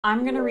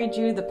I'm going to read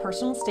you the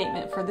personal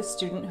statement for the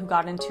student who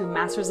got into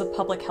Masters of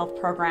Public Health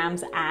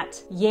programs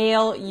at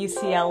Yale,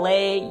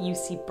 UCLA,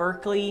 UC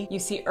Berkeley,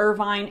 UC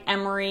Irvine,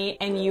 Emory,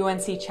 and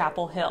UNC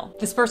Chapel Hill.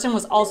 This person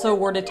was also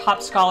awarded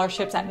top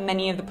scholarships at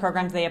many of the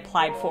programs they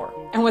applied for.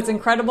 And what's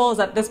incredible is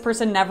that this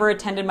person never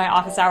attended my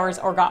office hours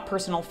or got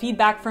personal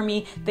feedback from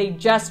me. They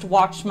just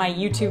watched my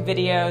YouTube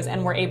videos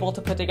and were able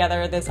to put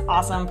together this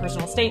awesome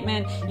personal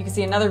statement. You can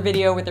see another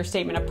video with their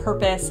statement of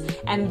purpose.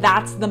 And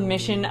that's the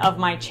mission of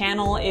my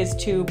channel, is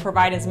to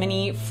provide as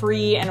many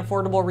free and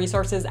affordable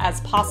resources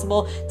as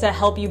possible to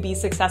help you be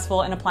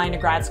successful in applying to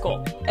grad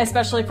school,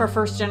 especially for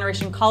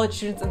first-generation college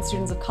students and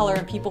students of color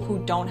and people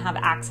who don't have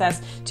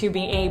access to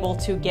being able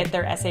to get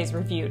their essays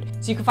reviewed.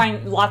 So you can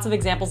find lots of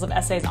examples of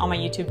essays on my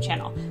YouTube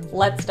channel.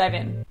 Let's dive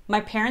in. My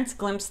parents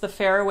glimpsed the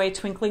faraway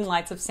twinkling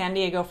lights of San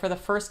Diego for the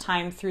first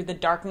time through the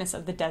darkness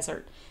of the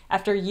desert.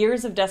 After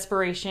years of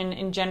desperation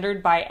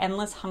engendered by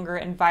endless hunger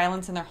and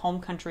violence in their home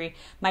country,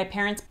 my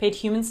parents paid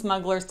human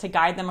smugglers to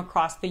guide them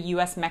across the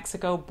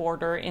US-Mexico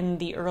border in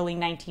the early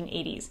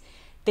 1980s.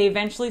 They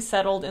eventually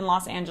settled in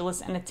Los Angeles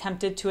and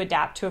attempted to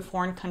adapt to a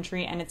foreign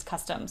country and its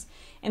customs.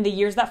 In the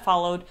years that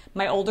followed,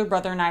 my older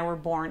brother and I were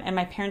born, and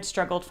my parents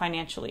struggled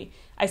financially.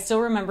 I still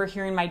remember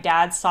hearing my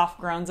dad's soft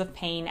groans of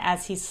pain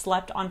as he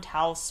slept on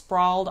towels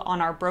sprawled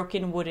on our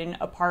broken wooden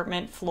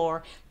apartment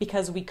floor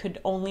because we could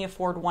only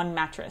afford one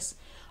mattress.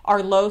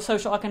 Our low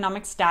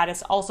socioeconomic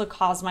status also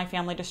caused my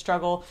family to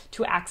struggle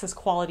to access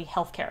quality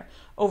healthcare.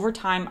 Over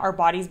time, our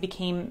bodies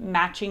became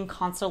matching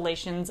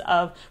constellations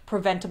of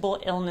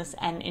preventable illness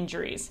and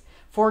injuries.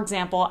 For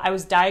example, I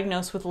was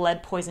diagnosed with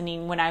lead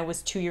poisoning when I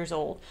was 2 years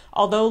old.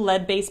 Although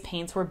lead-based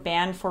paints were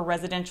banned for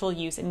residential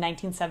use in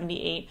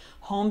 1978,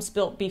 homes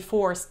built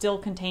before still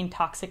contained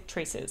toxic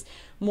traces.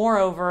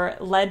 Moreover,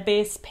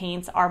 lead-based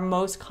paints are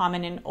most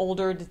common in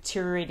older,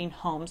 deteriorating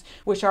homes,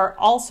 which are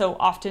also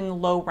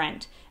often low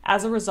rent.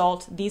 As a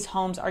result, these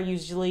homes are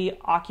usually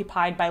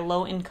occupied by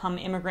low-income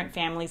immigrant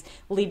families,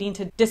 leading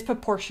to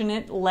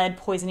disproportionate lead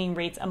poisoning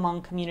rates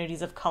among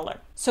communities of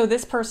color. So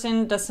this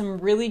person does some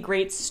really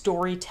great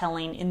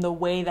storytelling in the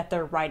way that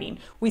they're writing.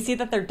 We see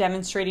that they're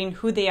demonstrating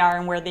who they are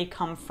and where they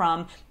come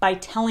from by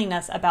telling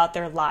us about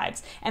their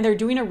lives. And they're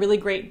doing a really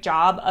great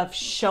job of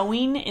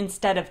showing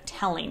instead of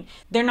telling.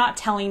 They're not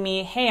telling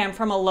me, hey, I'm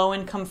from a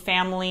low-income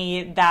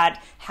family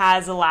that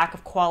has a lack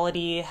of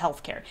quality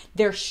healthcare.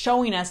 They're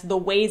showing us the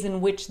ways in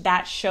which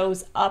that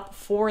shows up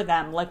for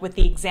them, like with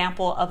the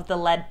example of the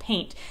lead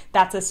paint.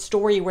 That's a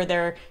story where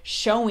they're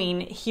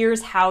showing,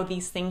 here's how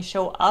these things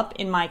show up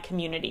in my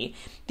community.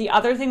 The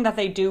other thing that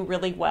they do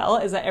really well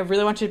is that I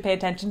really want you to pay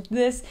attention to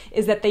this,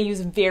 is that they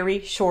use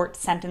very short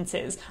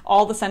sentences.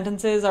 All the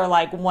sentences are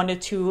like 1 to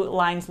 2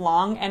 lines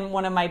long, and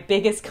one of my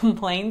biggest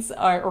complaints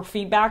or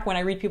feedback when I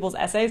read people's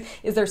essays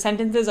is their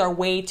sentences are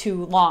way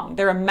too long.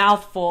 They're a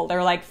mouthful.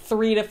 They're like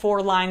 3 to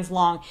 4 lines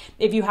long.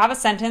 If you have a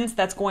sentence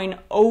that's going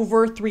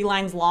over 3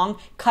 lines long,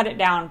 cut it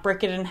down,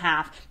 break it in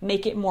half,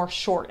 make it more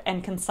short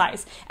and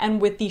concise.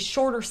 And with these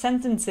shorter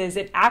sentences,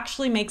 it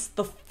actually makes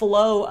the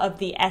flow of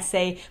the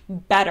essay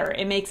better.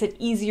 It makes it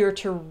easier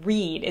to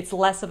read. It's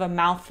less of a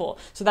mouthful.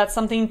 So that's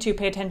something to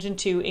pay attention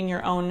to in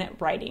your own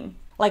writing.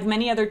 Like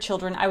many other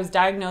children, I was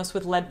diagnosed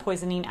with lead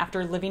poisoning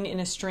after living in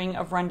a string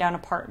of rundown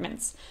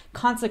apartments.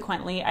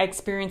 Consequently, I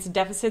experienced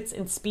deficits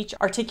in speech,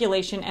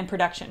 articulation, and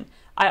production.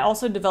 I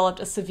also developed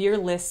a severe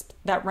lisp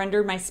that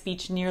rendered my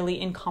speech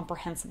nearly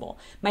incomprehensible.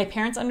 My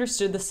parents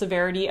understood the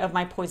severity of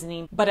my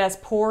poisoning, but as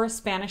poor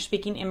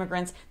Spanish-speaking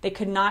immigrants, they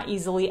could not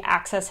easily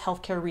access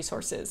healthcare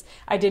resources.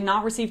 I did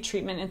not receive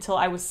treatment until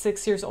I was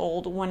 6 years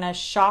old, when a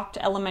shocked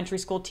elementary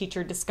school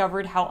teacher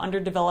discovered how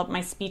underdeveloped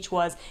my speech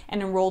was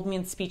and enrolled me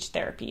in speech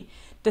therapy.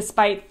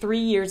 Despite 3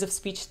 years of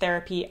speech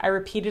therapy, I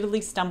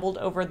repeatedly stumbled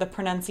over the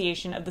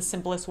pronunciation of the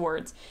simplest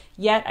words.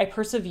 Yet I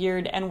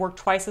persevered and worked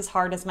twice as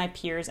hard as my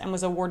peers and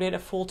was awarded a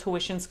full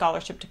tuition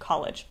scholarship to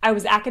college. I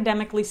was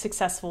academically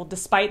successful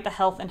despite the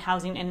health and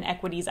housing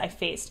inequities I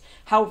faced.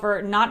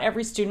 However, not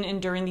every student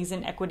enduring these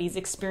inequities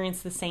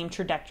experienced the same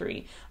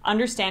trajectory.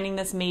 Understanding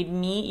this made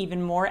me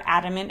even more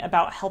adamant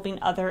about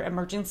helping other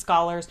emerging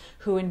scholars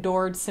who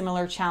endured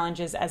similar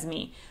challenges as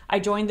me. I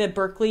joined the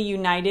Berkeley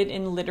United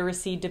in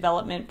Literacy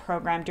Development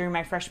program during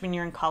my freshman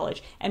year in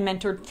college and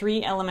mentored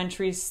 3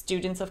 elementary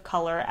students of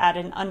color at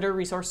an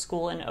under-resourced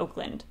school in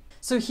Oakland.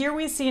 So here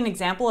we see an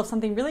example of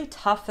something really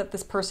tough that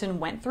this person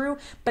went through,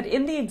 but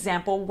in the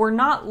example, we're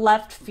not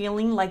left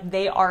feeling like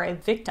they are a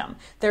victim.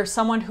 They're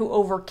someone who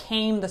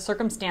overcame the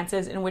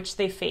circumstances in which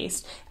they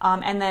faced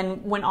and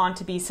then went on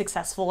to be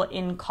successful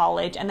in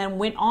college and then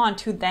went on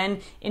to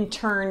then in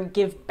turn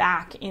give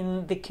back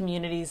in the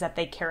communities that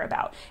they care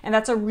about. And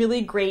that's a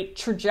really great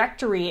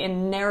trajectory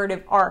and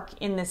narrative arc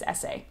in this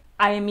essay.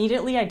 I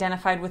immediately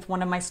identified with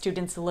one of my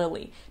students,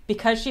 Lily.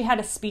 Because she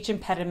had a speech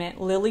impediment,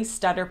 Lily's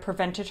stutter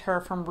prevented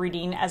her from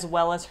reading as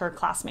well as her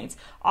classmates,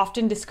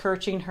 often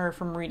discouraging her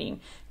from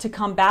reading. To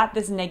combat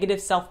this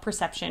negative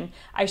self-perception,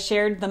 I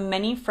shared the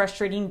many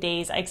frustrating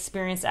days I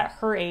experienced at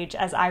her age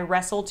as I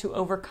wrestled to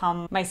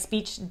overcome my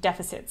speech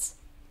deficits.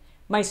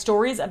 My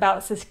stories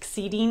about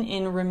succeeding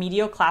in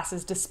remedial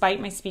classes despite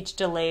my speech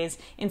delays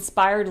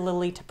inspired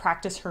Lily to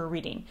practice her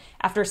reading.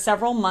 After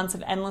several months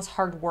of endless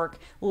hard work,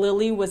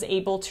 Lily was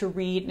able to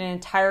read an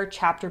entire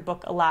chapter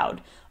book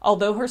aloud.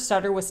 Although her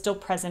stutter was still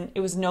present, it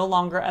was no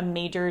longer a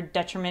major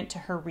detriment to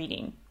her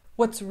reading.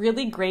 What's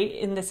really great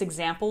in this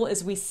example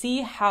is we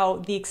see how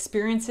the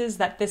experiences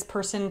that this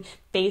person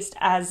faced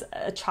as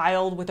a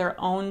child with their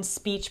own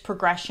speech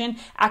progression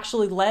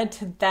actually led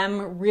to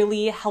them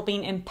really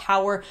helping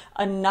empower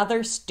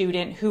another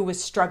student who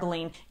was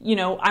struggling. You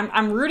know,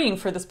 I'm rooting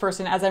for this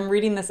person as I'm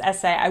reading this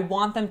essay. I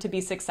want them to be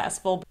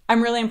successful.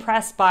 I'm really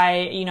impressed by,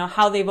 you know,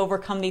 how they've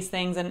overcome these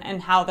things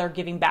and how they're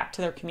giving back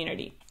to their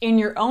community. In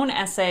your own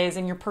essays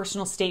and your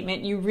personal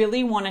statement, you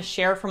really want to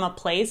share from a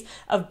place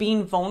of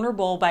being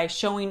vulnerable by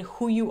showing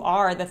who you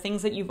are, the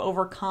things that you've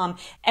overcome.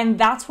 And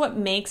that's what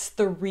makes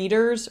the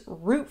readers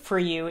root for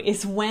you,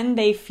 is when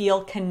they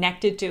feel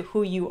connected to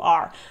who you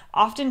are.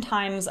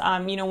 Oftentimes,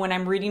 you know, when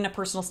I'm reading a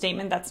personal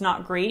statement that's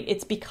not great,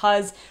 it's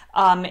because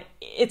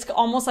it's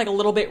almost like a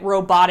little bit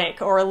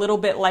robotic or a little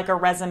bit like a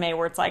resume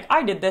where it's like,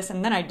 I did this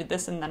and then I did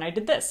this and then I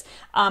did this.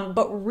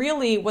 But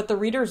really what the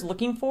reader is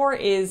looking for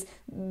is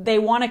they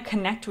want to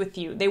connect with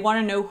you. They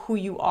want to know who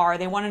you are.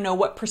 They want to know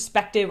what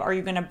perspective are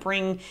you going to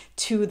bring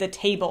to the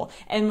table.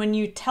 And when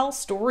you tell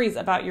stories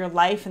about your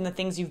life and the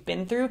things you've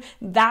been through,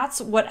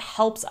 that's what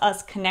helps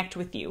us connect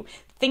with you.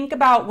 Think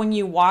about when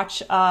you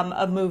watch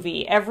a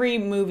movie. Every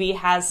movie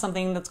has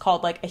something that's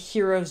called like a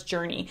hero's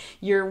journey.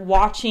 You're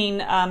watching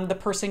the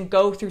person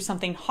go through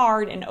something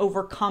hard and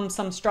overcome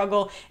some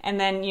struggle and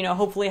then, you know,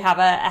 hopefully have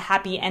a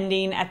happy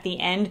ending at the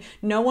end.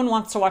 No one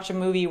wants to watch a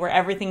movie where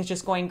everything's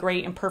just going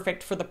great and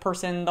perfect for the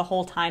person the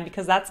whole time,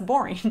 because that's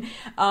boring.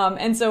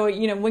 And so,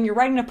 you know, when you're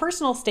writing a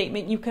personal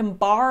statement, you can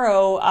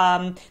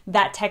borrow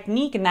that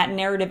technique and that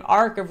narrative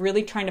arc of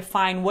really trying to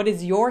find what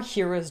is your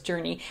hero's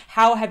journey.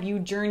 How have you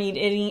journeyed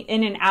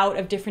in and out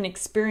of different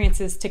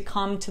experiences to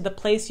come to the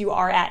place you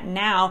are at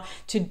now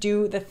to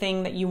do the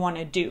thing that you want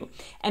to do.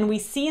 And we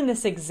see in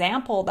this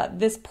example that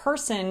this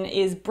person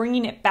is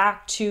bringing it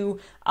back to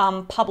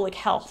public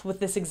health with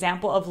this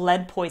example of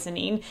lead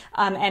poisoning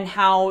and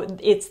how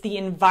it's the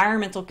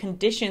environmental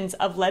conditions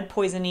of lead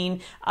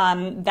poisoning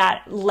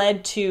that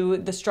led to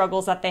the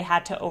struggles that they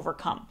had to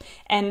overcome.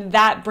 And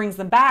that brings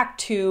them back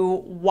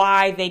to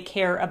why they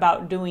care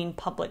about doing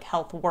public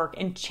health work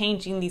and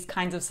changing these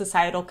kinds of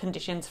societal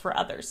conditions for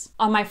others.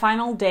 On my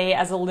final day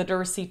as a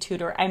literacy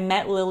tutor, I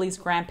met Lily's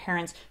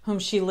grandparents, whom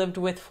she lived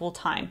with full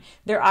time.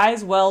 Their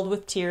eyes welled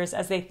with tears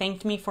as they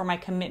thanked me for my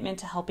commitment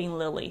to helping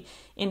Lily.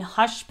 In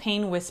hushed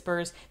pain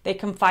whispers, they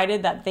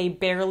confided that they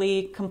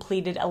barely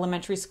completed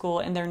elementary school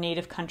in their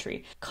native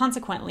country.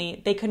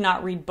 Consequently, they could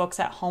not read books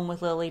at home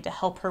with Lily to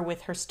help her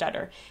with her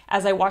stutter.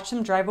 As I watched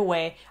them drive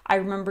away, I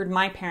remembered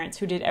my parents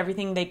who did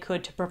everything they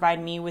could to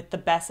provide me with the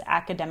best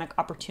academic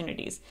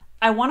opportunities.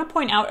 I want to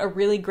point out a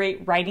really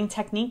great writing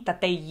technique that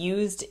they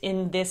used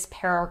in this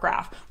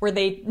paragraph, where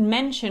they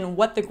mention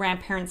what the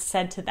grandparents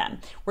said to them,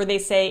 where they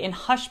say, in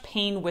hushed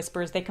pain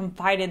whispers, they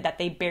confided that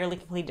they barely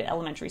completed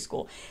elementary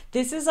school.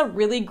 This is a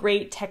really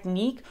great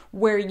technique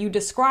where you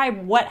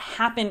describe what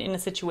happened in a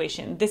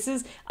situation. This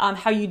is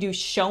how you do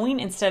showing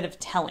instead of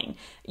telling.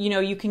 You know,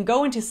 you can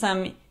go into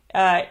some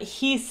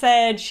he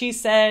said, she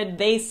said,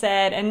 they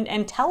said,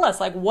 and tell us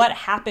like what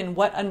happened,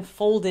 what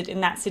unfolded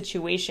in that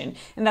situation.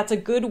 And that's a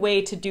good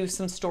way to do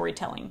some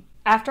storytelling.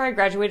 After I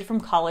graduated from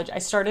college, I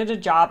started a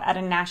job at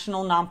a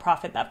national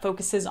nonprofit that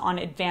focuses on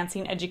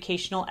advancing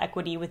educational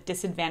equity with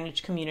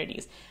disadvantaged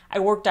communities. I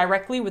worked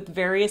directly with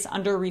various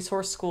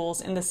under-resourced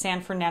schools in the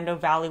San Fernando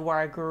Valley where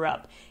I grew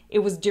up. It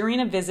was during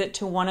a visit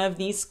to one of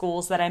these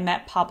schools that I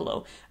met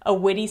Pablo, a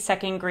witty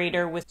second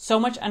grader with so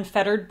much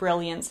unfettered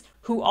brilliance,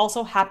 who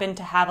also happened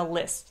to have a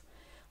lisp.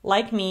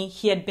 Like me,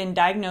 he had been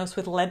diagnosed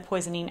with lead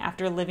poisoning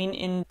after living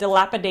in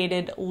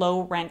dilapidated,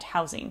 low-rent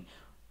housing.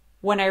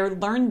 When I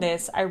learned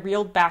this, I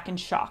reeled back in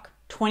shock.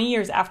 20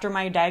 years after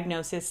my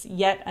diagnosis,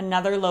 yet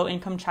another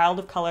low-income child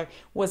of color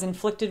was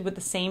inflicted with the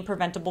same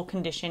preventable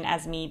condition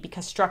as me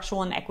because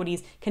structural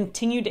inequities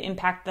continue to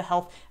impact the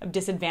health of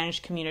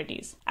disadvantaged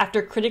communities.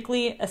 After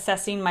critically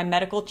assessing my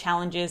medical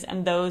challenges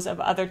and those of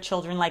other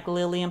children like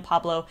Lily and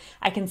Pablo,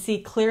 I can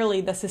see clearly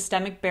the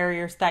systemic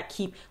barriers that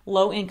keep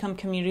low-income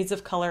communities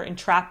of color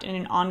entrapped in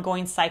an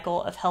ongoing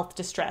cycle of health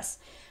distress.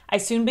 I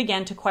soon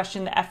began to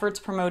question the efforts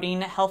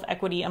promoting health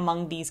equity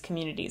among these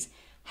communities.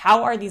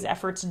 How are these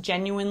efforts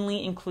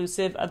genuinely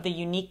inclusive of the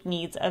unique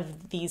needs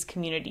of these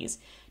communities?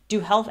 Do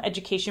health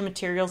education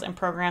materials and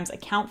programs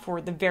account for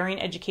the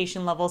varying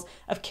education levels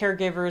of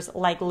caregivers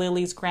like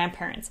Lily's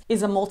grandparents?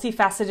 Is a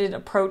multifaceted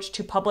approach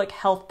to public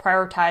health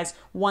prioritized,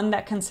 one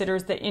that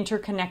considers the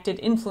interconnected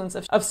influence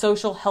of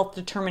social health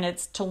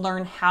determinants to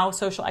learn how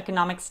social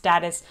economic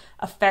status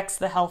affects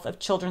the health of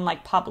children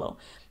like Pablo?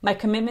 My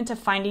commitment to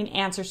finding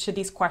answers to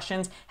these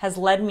questions has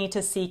led me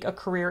to seek a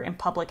career in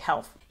public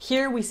health.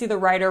 Here we see the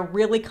writer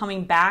really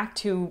coming back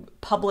to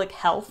public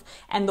health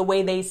and the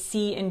way they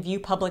see and view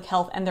public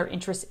health and their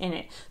interest in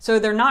it. So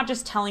they're not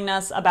just telling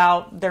us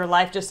about their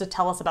life just to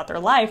tell us about their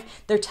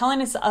life. They're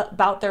telling us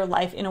about their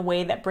life in a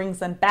way that brings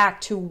them back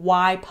to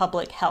why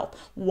public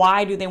health.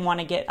 Why do they want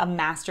to get a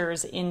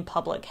master's in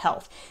public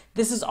health?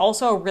 This is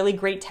also a really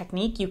great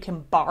technique you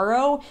can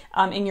borrow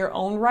in your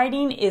own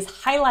writing, is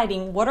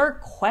highlighting what are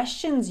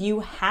questions you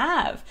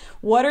have.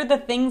 What are the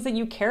things that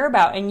you care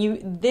about?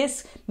 And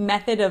this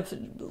method of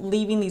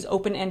leaving these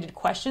open-ended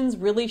questions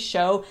really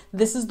show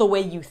this is the way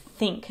you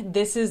think.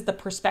 This is the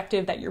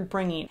perspective that you're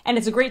bringing. And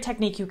it's a great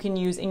technique you can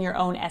use in your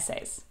own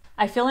essays.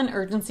 I feel an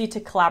urgency to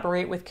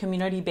collaborate with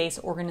community-based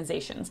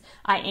organizations.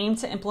 I aim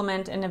to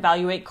implement and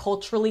evaluate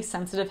culturally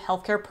sensitive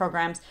healthcare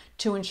programs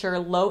to ensure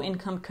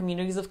low-income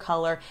communities of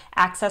color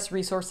access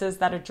resources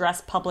that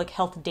address public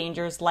health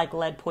dangers like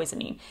lead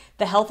poisoning.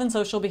 The Health and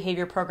Social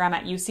Behavior program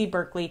at UC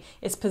Berkeley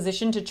is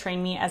positioned to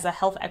train me as a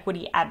health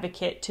equity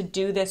advocate to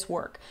do this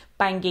work.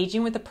 By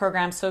engaging with the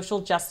program's social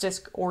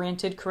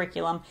justice-oriented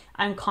curriculum,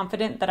 I'm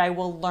confident that I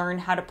will learn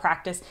how to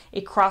practice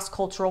a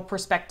cross-cultural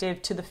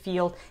perspective to the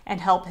field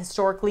and help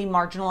historically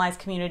marginalized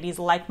communities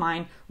like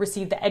mine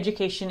receive the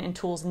education and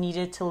tools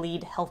needed to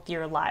lead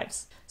healthier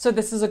lives. So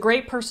this is a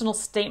great personal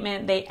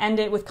statement. They end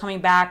it with coming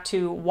back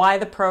to why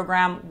the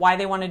program, why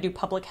they want to do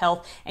public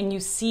health, and you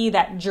see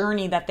that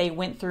journey that they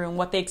went through and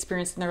what they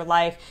experienced in their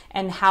life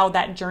and how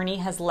that journey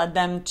has led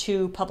them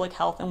to public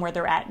health and where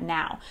they're at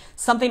now.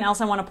 Something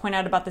else I want to point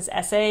out about this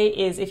essay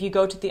is if you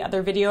go to the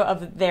other video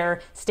of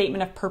their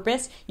statement of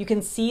purpose, you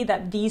can see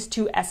that these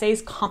two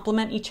essays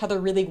complement each other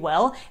really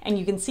well, and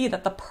you can see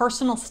that the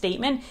personal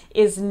statement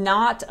is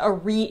not a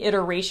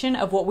reiteration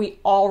of what we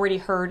already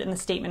heard in the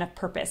statement of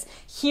purpose.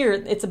 Here,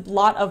 it's a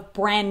lot of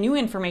brand new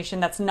information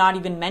that's not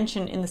even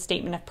mentioned in the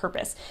statement of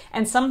purpose.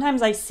 And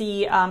sometimes I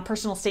see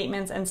personal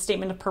statements and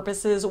statement of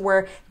purposes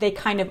where they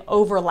kind of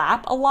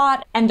overlap a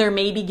lot, and they're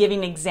maybe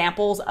giving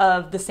examples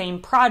of the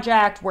same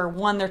project where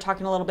one they're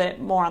talking a little bit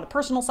more on the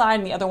personal side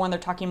and the other one they're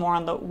talking more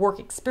on the work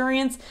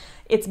experience.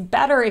 It's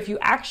better if you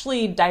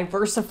actually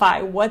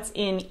diversify what's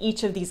in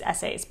each of these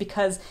essays,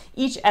 because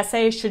each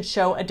essay should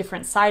show a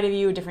different side of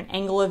you, a different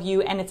angle of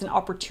you, and it's an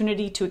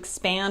opportunity to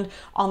expand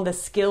on the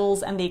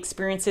skills and the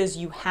experiences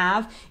you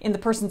have. In the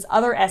person's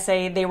other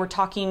essay, they were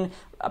talking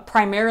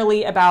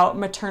primarily about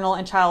maternal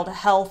and child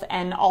health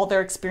and all their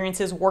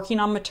experiences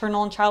working on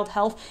maternal and child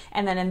health.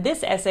 And then in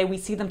this essay, we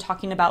see them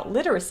talking about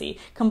literacy,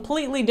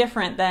 completely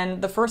different than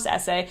the first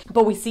essay,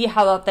 but we see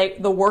how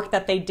the work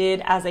that they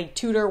did as a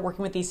tutor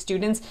working with these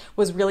students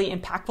was really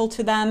impactful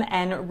to them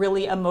and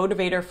really a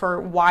motivator for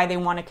why they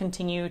want to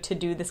continue to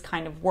do this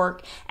kind of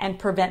work and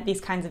prevent these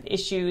kinds of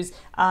issues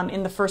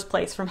in the first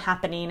place from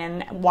happening,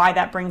 and why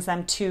that brings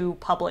them to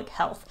public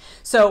health.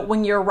 So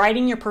when you're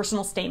writing your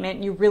personal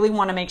statement, you really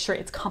want to make sure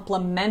it's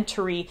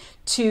complementary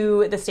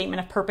to the statement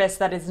of purpose,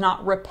 that is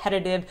not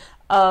repetitive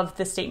of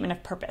the statement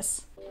of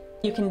purpose.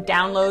 You can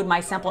download my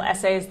sample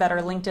essays that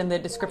are linked in the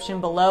description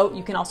below.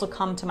 You can also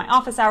come to my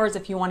office hours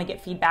if you want to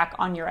get feedback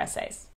on your essays.